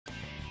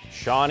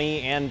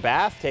Shawnee and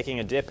Bath taking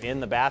a dip in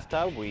the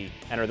bathtub. We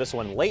enter this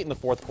one late in the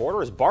fourth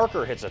quarter as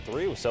Barker hits a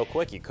three. It was so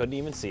quick you couldn't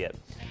even see it.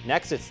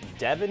 Next, it's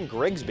Devin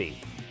Grigsby,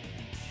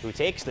 who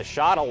takes the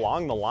shot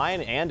along the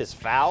line and is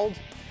fouled.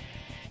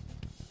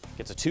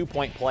 Gets a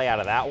 2-point play out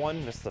of that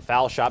one. Missed the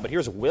foul shot, but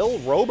here's Will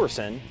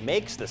Roberson,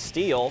 makes the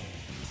steal.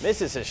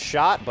 Misses his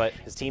shot, but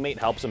his teammate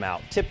helps him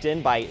out. Tipped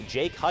in by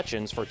Jake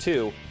Hutchins for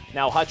two.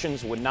 Now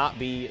Hutchins would not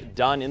be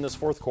done in this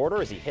fourth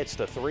quarter as he hits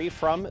the three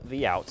from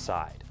the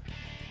outside.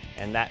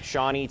 And that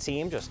Shawnee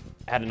team just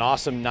had an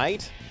awesome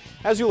night.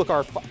 As you look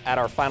at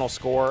our final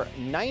score,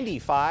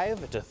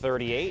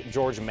 95-38.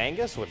 George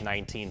Mangus with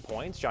 19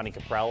 points, Johnny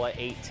Caprella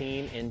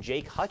 18, and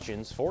Jake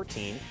Hutchins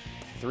 14.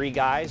 Three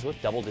guys with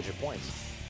double-digit points.